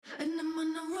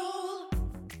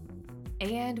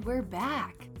And we're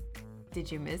back.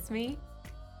 Did you miss me?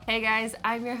 Hey guys,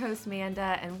 I'm your host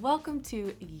Manda, and welcome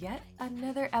to yet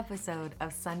another episode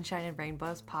of Sunshine and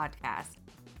Rainbows podcast.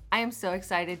 I am so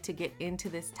excited to get into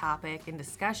this topic and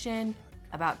discussion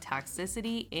about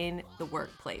toxicity in the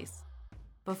workplace.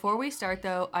 Before we start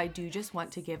though, I do just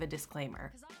want to give a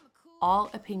disclaimer.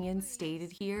 All opinions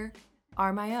stated here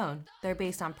are my own. They're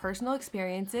based on personal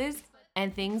experiences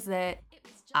and things that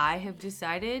I have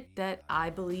decided that I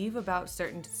believe about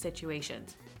certain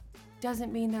situations.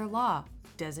 Doesn't mean they're law.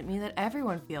 Doesn't mean that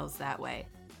everyone feels that way.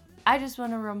 I just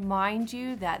want to remind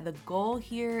you that the goal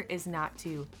here is not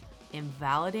to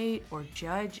invalidate or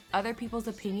judge other people's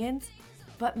opinions,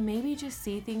 but maybe just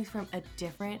see things from a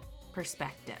different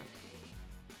perspective.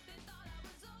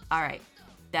 All right,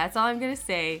 that's all I'm going to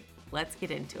say. Let's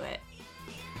get into it.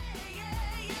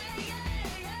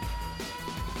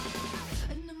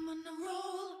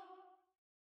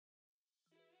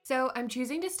 So I'm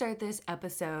choosing to start this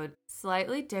episode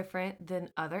slightly different than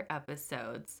other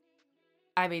episodes.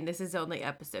 I mean, this is only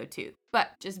episode 2, but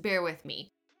just bear with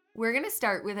me. We're going to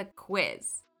start with a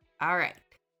quiz. All right.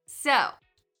 So,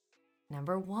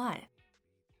 number 1.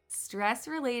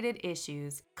 Stress-related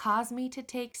issues cause me to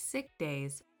take sick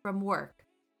days from work.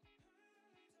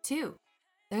 2.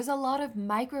 There's a lot of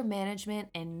micromanagement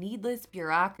and needless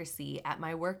bureaucracy at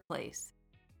my workplace.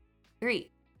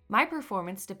 3. My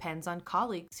performance depends on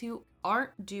colleagues who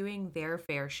aren't doing their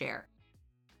fair share.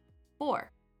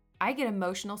 4. I get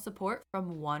emotional support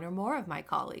from one or more of my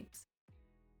colleagues.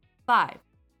 5.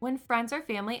 When friends or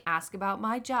family ask about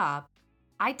my job,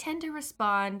 I tend to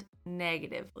respond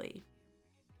negatively.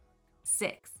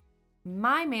 6.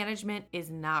 My management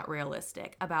is not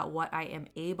realistic about what I am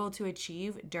able to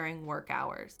achieve during work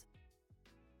hours.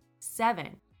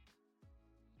 7.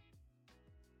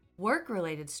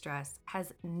 Work-related stress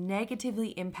has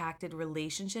negatively impacted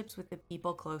relationships with the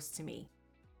people close to me.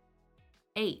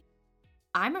 8.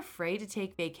 I'm afraid to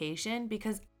take vacation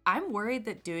because I'm worried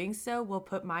that doing so will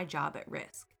put my job at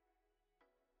risk.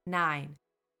 9.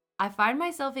 I find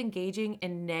myself engaging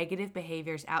in negative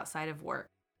behaviors outside of work.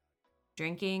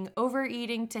 Drinking,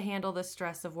 overeating to handle the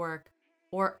stress of work,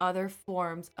 or other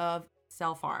forms of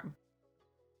self-harm.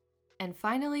 And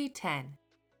finally, 10.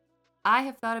 I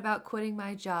have thought about quitting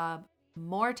my job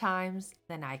more times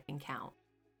than I can count.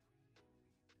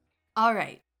 All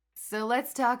right, so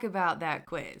let's talk about that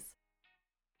quiz.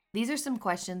 These are some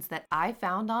questions that I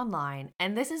found online,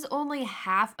 and this is only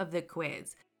half of the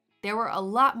quiz. There were a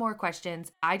lot more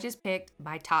questions. I just picked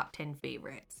my top 10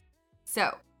 favorites.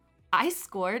 So, I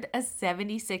scored a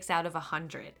 76 out of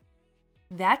 100.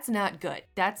 That's not good.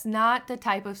 That's not the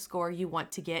type of score you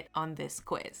want to get on this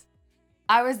quiz.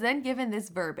 I was then given this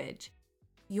verbiage.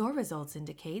 Your results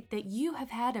indicate that you have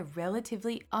had a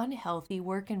relatively unhealthy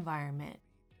work environment.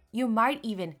 You might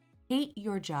even hate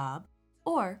your job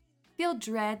or feel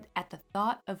dread at the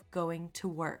thought of going to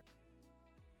work.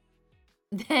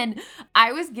 Then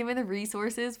I was given the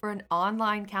resources for an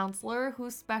online counselor who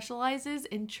specializes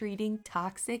in treating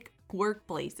toxic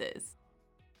workplaces.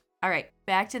 All right,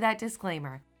 back to that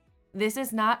disclaimer. This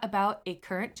is not about a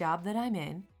current job that I'm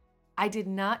in. I did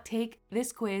not take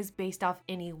this quiz based off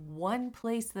any one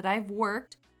place that I've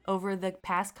worked over the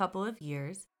past couple of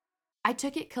years. I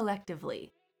took it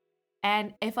collectively.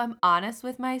 And if I'm honest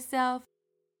with myself,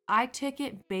 I took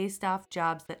it based off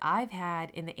jobs that I've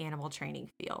had in the animal training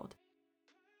field.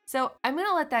 So I'm going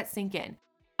to let that sink in.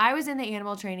 I was in the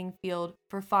animal training field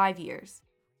for 5 years.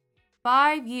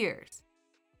 5 years.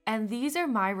 And these are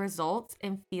my results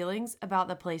and feelings about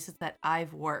the places that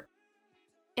I've worked.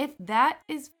 If that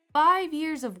is 5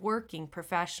 years of working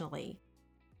professionally,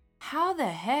 how the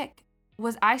heck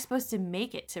was I supposed to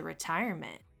make it to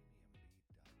retirement?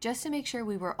 Just to make sure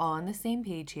we were all on the same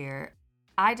page here,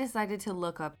 I decided to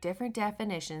look up different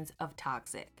definitions of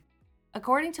toxic.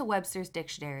 According to Webster's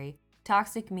dictionary,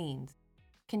 toxic means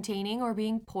containing or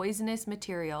being poisonous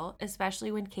material,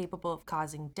 especially when capable of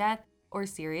causing death or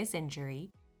serious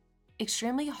injury,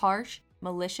 extremely harsh,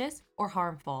 malicious, or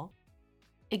harmful,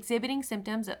 exhibiting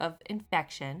symptoms of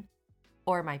infection,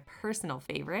 or my personal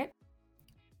favorite,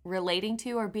 relating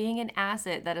to or being an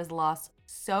asset that has lost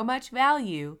so much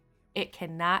value it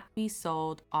cannot be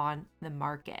sold on the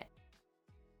market.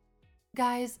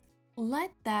 Guys,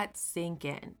 let that sink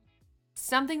in.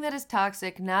 Something that is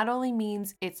toxic not only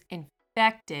means it's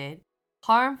infected,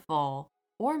 harmful,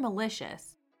 or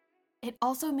malicious, it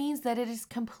also means that it has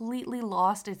completely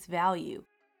lost its value.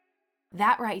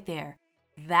 That right there,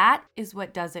 that is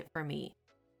what does it for me.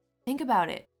 Think about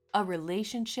it. A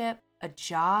relationship, a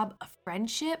job, a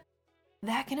friendship,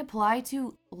 that can apply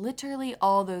to literally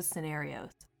all those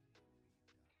scenarios.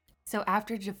 So,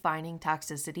 after defining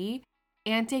toxicity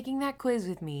and taking that quiz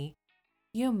with me,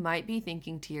 you might be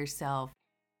thinking to yourself,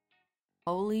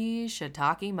 holy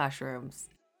shiitake mushrooms,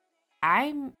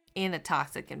 I'm in a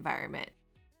toxic environment.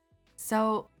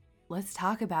 So, let's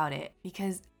talk about it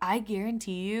because I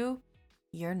guarantee you,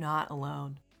 you're not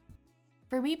alone.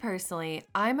 For me personally,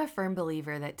 I'm a firm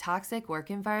believer that toxic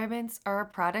work environments are a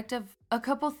product of a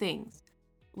couple things: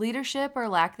 leadership or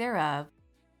lack thereof,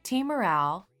 team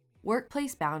morale,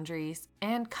 workplace boundaries,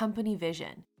 and company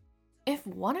vision. If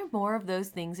one or more of those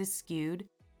things is skewed,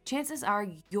 chances are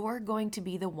you're going to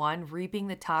be the one reaping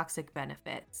the toxic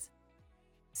benefits.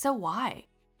 So why?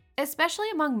 Especially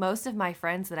among most of my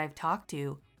friends that I've talked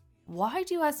to, why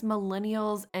do us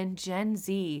millennials and Gen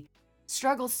Z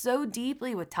struggle so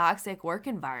deeply with toxic work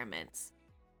environments?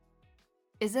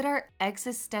 Is it our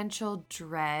existential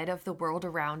dread of the world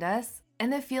around us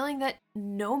and the feeling that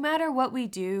no matter what we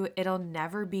do, it'll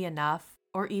never be enough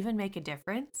or even make a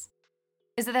difference?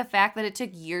 Is it the fact that it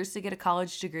took years to get a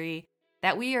college degree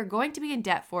that we are going to be in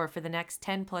debt for the next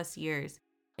 10 plus years?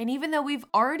 And even though we've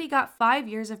already got 5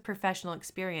 years of professional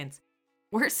experience,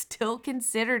 we're still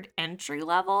considered entry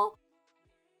level?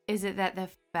 Is it that the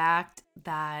fact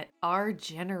that our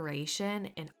generation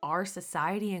and our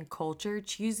society and culture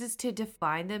chooses to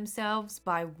define themselves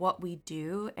by what we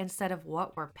do instead of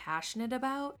what we're passionate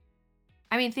about?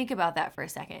 I mean, think about that for a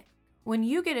second. When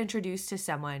you get introduced to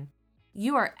someone,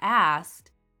 you are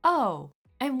asked, "Oh,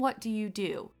 and what do you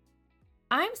do?"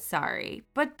 I'm sorry,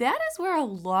 but that is where a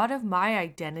lot of my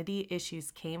identity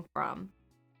issues came from.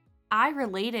 I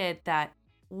related that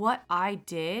what I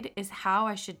did is how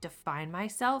I should define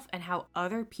myself and how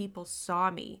other people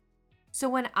saw me. So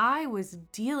when I was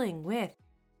dealing with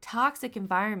toxic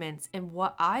environments and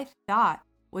what I thought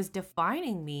was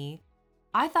defining me,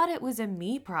 I thought it was a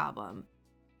me problem.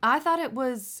 I thought it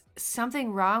was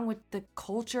something wrong with the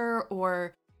culture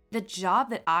or the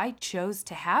job that I chose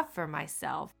to have for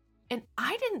myself. And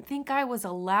I didn't think I was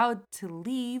allowed to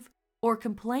leave or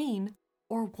complain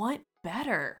or want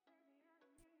better.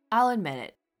 I'll admit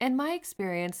it. In my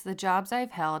experience, the jobs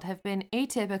I've held have been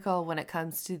atypical when it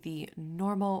comes to the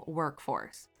normal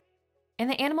workforce. In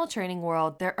the animal training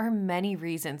world, there are many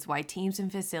reasons why teams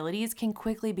and facilities can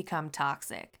quickly become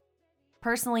toxic.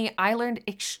 Personally, I learned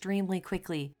extremely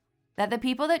quickly that the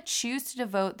people that choose to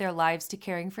devote their lives to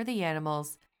caring for the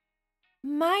animals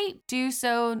might do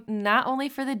so not only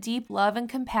for the deep love and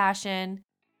compassion,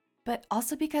 but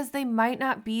also because they might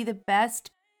not be the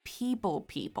best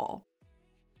people.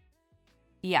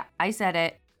 Yeah, I said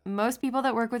it. Most people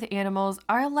that work with animals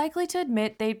are likely to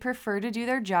admit they'd prefer to do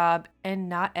their job and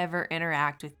not ever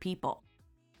interact with people.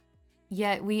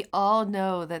 Yet we all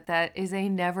know that that is a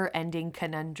never-ending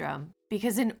conundrum,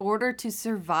 because in order to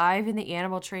survive in the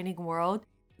animal training world,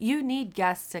 you need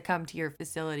guests to come to your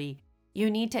facility. You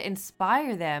need to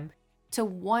inspire them to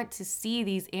want to see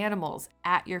these animals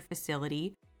at your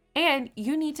facility, and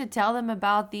you need to tell them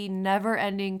about the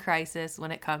never-ending crisis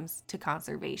when it comes to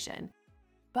conservation.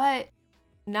 But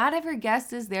not every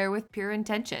guest is there with pure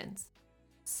intentions.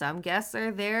 Some guests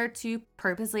are there to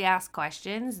purposely ask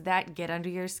questions that get under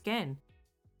your skin.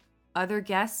 Other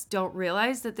guests don't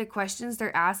realize that the questions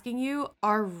they're asking you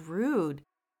are rude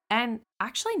and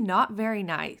actually not very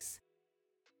nice.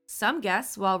 Some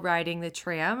guests, while riding the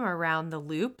tram around the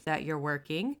loop that you're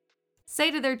working, say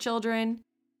to their children,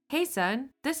 "Hey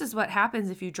son, this is what happens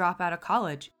if you drop out of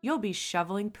college. You'll be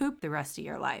shoveling poop the rest of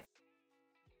your life."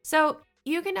 So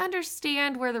you can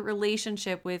understand where the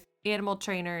relationship with animal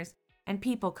trainers and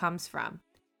people comes from.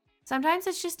 Sometimes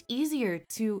it's just easier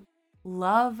to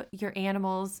love your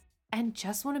animals and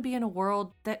just want to be in a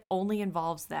world that only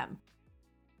involves them.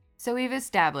 So we've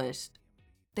established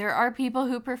there are people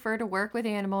who prefer to work with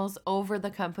animals over the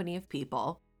company of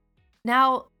people.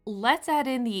 Now, let's add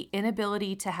in the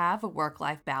inability to have a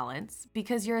work-life balance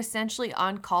because you're essentially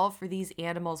on call for these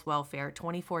animals' welfare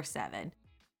 24/7.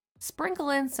 Sprinkle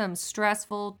in some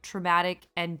stressful, traumatic,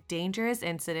 and dangerous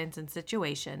incidents and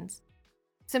situations,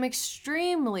 some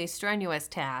extremely strenuous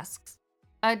tasks,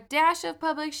 a dash of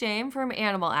public shame from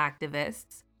animal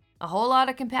activists, a whole lot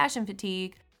of compassion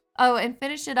fatigue. Oh, and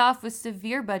finish it off with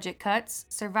severe budget cuts,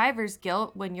 survivor's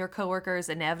guilt when your coworkers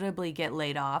inevitably get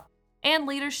laid off, and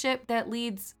leadership that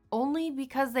leads only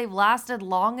because they've lasted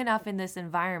long enough in this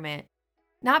environment,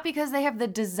 not because they have the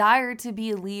desire to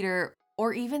be a leader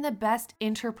or even the best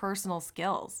interpersonal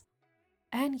skills.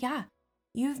 And yeah,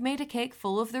 you've made a cake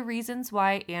full of the reasons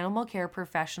why animal care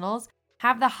professionals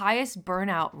have the highest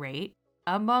burnout rate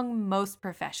among most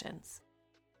professions.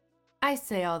 I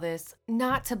say all this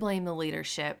not to blame the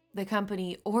leadership, the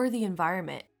company, or the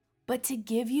environment, but to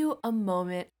give you a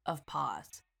moment of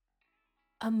pause.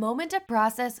 a moment to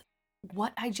process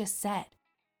what I just said.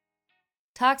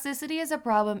 Toxicity is a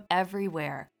problem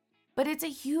everywhere, but it's a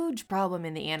huge problem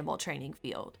in the animal training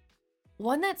field.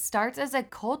 One that starts as a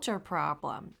culture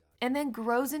problem and then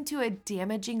grows into a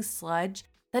damaging sludge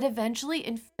that eventually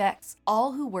infects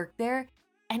all who work there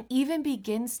and even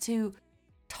begins to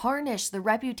tarnish the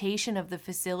reputation of the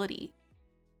facility.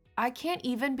 I can't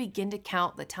even begin to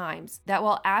count the times that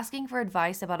while asking for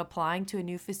advice about applying to a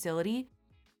new facility,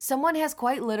 someone has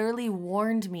quite literally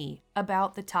warned me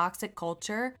about the toxic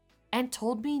culture and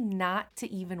told me not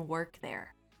to even work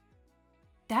there.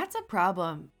 That's a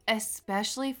problem,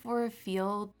 especially for a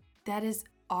field that is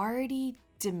already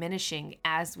diminishing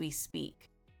as we speak.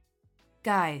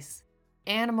 Guys,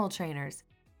 animal trainers,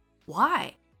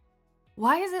 why?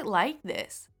 Why is it like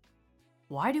this?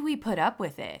 Why do we put up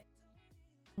with it?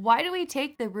 Why do we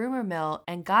take the rumor mill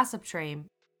and gossip train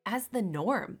as the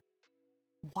norm?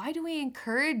 Why do we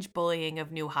encourage bullying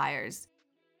of new hires?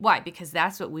 Why? Because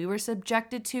that's what we were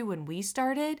subjected to when we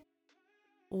started?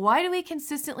 Why do we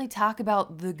consistently talk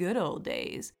about the good old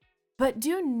days, but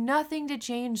do nothing to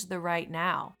change the right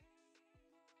now?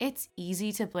 It's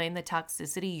easy to blame the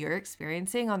toxicity you're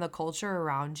experiencing on the culture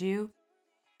around you,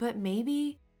 but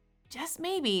maybe, just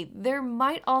maybe, there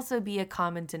might also be a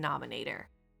common denominator.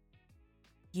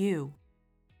 You.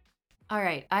 All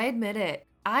right, I admit it.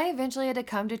 I eventually had to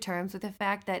come to terms with the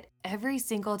fact that every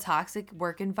single toxic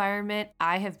work environment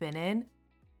I have been in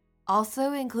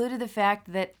also included the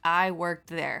fact that I worked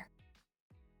there.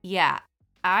 Yeah,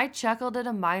 I chuckled at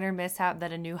a minor mishap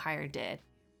that a new hire did.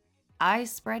 I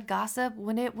spread gossip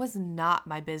when it was not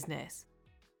my business.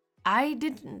 I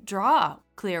didn't draw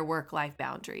clear work-life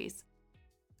boundaries.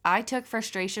 I took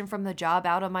frustration from the job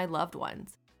out on my loved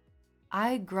ones.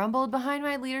 I grumbled behind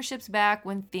my leadership's back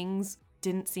when things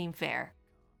didn't seem fair.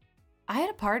 I had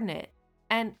a part in it,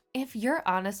 and if you're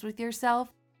honest with yourself,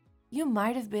 you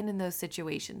might have been in those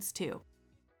situations too.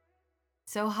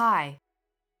 So hi,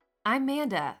 I'm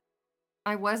Manda.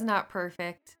 I was not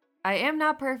perfect. I am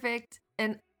not perfect,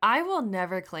 and I will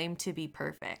never claim to be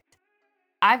perfect.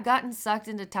 I've gotten sucked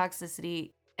into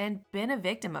toxicity and been a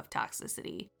victim of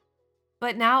toxicity.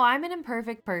 But now I'm an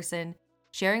imperfect person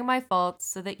sharing my faults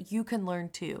so that you can learn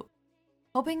too.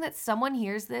 Hoping that someone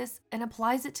hears this and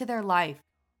applies it to their life,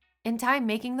 in time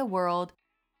making the world,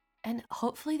 and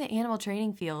hopefully the animal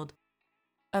training field,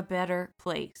 a better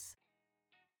place.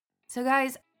 So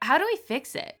guys, how do we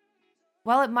fix it?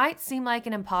 While it might seem like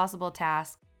an impossible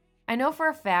task, I know for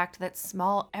a fact that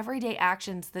small, everyday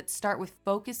actions that start with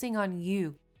focusing on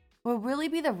you will really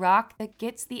be the rock that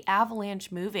gets the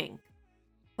avalanche moving.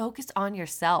 Focus on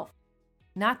yourself,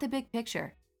 not the big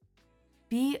picture.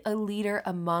 Be a leader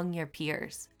among your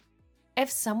peers. If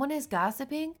someone is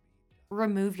gossiping,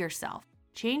 remove yourself,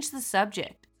 change the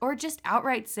subject, or just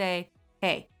outright say,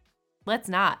 hey, let's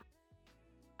not.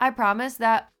 I promise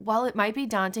that while it might be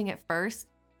daunting at first,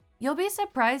 you'll be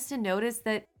surprised to notice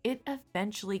that it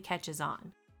eventually catches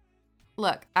on.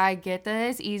 Look, I get that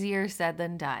it's easier said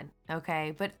than done,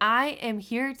 okay? But I am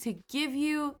here to give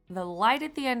you the light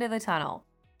at the end of the tunnel.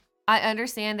 I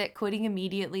understand that quitting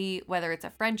immediately, whether it's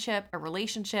a friendship, a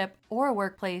relationship, or a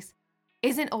workplace,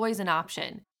 isn't always an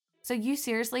option. So you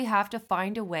seriously have to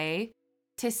find a way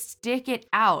to stick it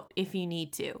out if you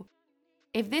need to.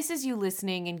 If this is you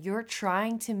listening and you're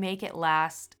trying to make it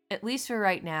last, at least for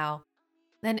right now,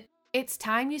 then it's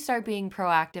time you start being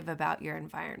proactive about your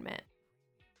environment.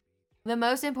 The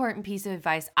most important piece of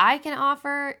advice I can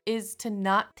offer is to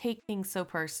not take things so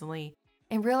personally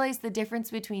and realize the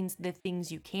difference between the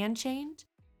things you can change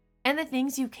and the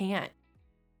things you can't.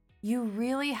 You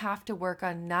really have to work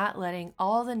on not letting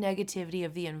all the negativity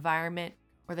of the environment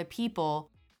or the people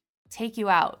take you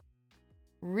out.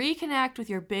 Reconnect with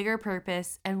your bigger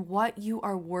purpose and what you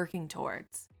are working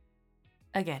towards.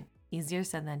 Again, easier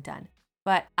said than done.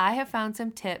 But I have found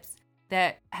some tips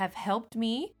that have helped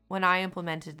me when I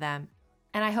implemented them,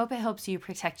 and I hope it helps you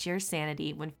protect your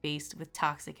sanity when faced with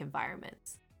toxic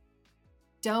environments.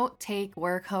 Don't take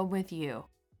work home with you.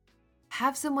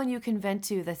 Have someone you can vent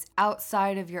to that's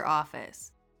outside of your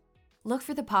office. Look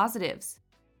for the positives,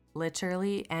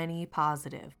 literally any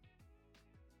positive.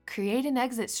 Create an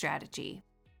exit strategy.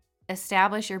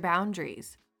 Establish your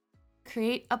boundaries.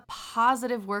 Create a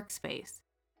positive workspace.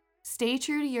 Stay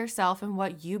true to yourself and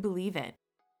what you believe in.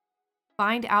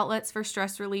 Find outlets for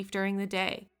stress relief during the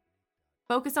day.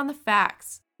 Focus on the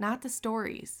facts, not the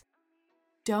stories.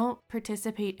 Don't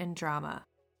participate in drama.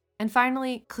 And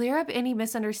finally, clear up any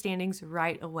misunderstandings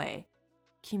right away.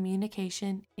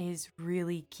 Communication is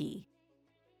really key.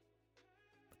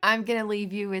 I'm going to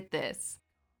leave you with this.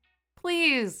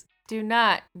 Please do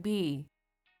not be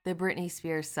the Britney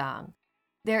Spears song.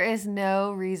 There is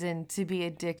no reason to be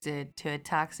addicted to a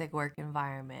toxic work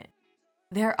environment.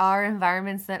 There are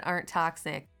environments that aren't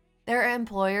toxic. There are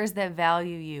employers that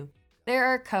value you. There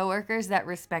are coworkers that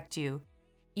respect you.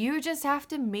 You just have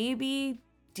to maybe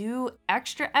do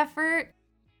extra effort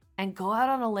and go out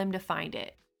on a limb to find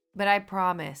it. But I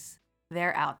promise,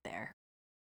 they're out there.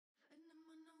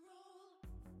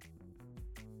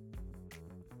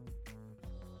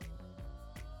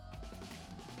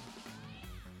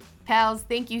 Pals,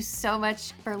 thank you so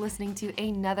much for listening to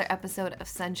another episode of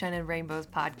Sunshine and Rainbows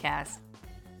podcast.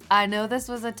 I know this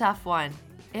was a tough one.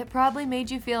 It probably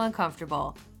made you feel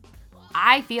uncomfortable.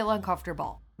 I feel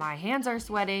uncomfortable. My hands are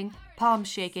sweating, palms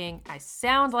shaking. I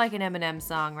sound like an Eminem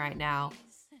song right now.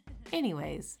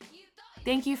 Anyways,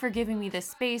 thank you for giving me this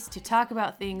space to talk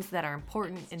about things that are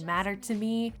important and matter to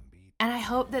me, and I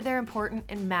hope that they're important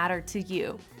and matter to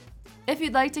you. If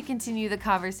you'd like to continue the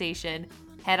conversation,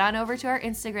 head on over to our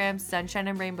Instagram, Sunshine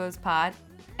and Rainbows Pod,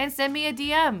 and send me a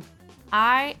DM.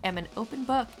 I am an open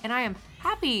book, and I am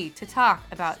happy to talk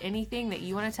about anything that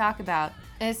you want to talk about,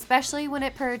 especially when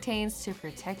it pertains to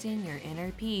protecting your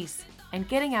inner peace and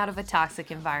getting out of a toxic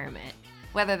environment,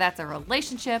 whether that's a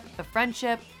relationship, a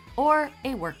friendship, or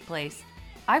a workplace.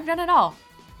 I've done it all.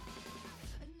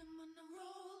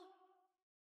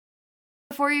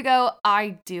 Before you go,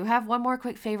 I do have one more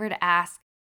quick favor to ask.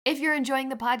 If you're enjoying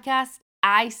the podcast,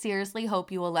 I seriously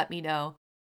hope you will let me know.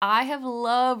 I have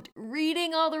loved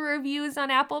reading all the reviews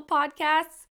on Apple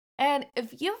Podcasts, and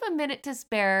if you have a minute to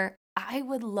spare, I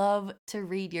would love to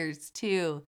read yours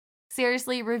too.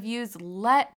 Seriously, reviews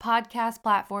let podcast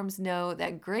platforms know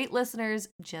that great listeners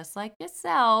just like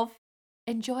yourself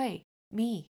enjoy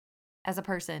me as a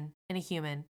person and a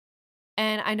human.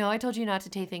 And I know I told you not to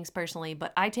take things personally,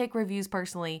 but I take reviews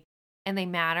personally, and they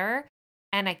matter,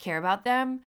 and I care about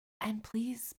them. And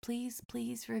please, please,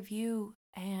 please review,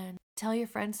 and tell your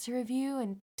friends to review,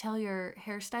 and tell your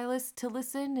hairstylist to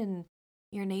listen, and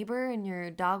your neighbor, and your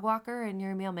dog walker, and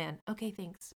your mailman. Okay,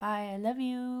 thanks. Bye. I love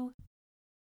you.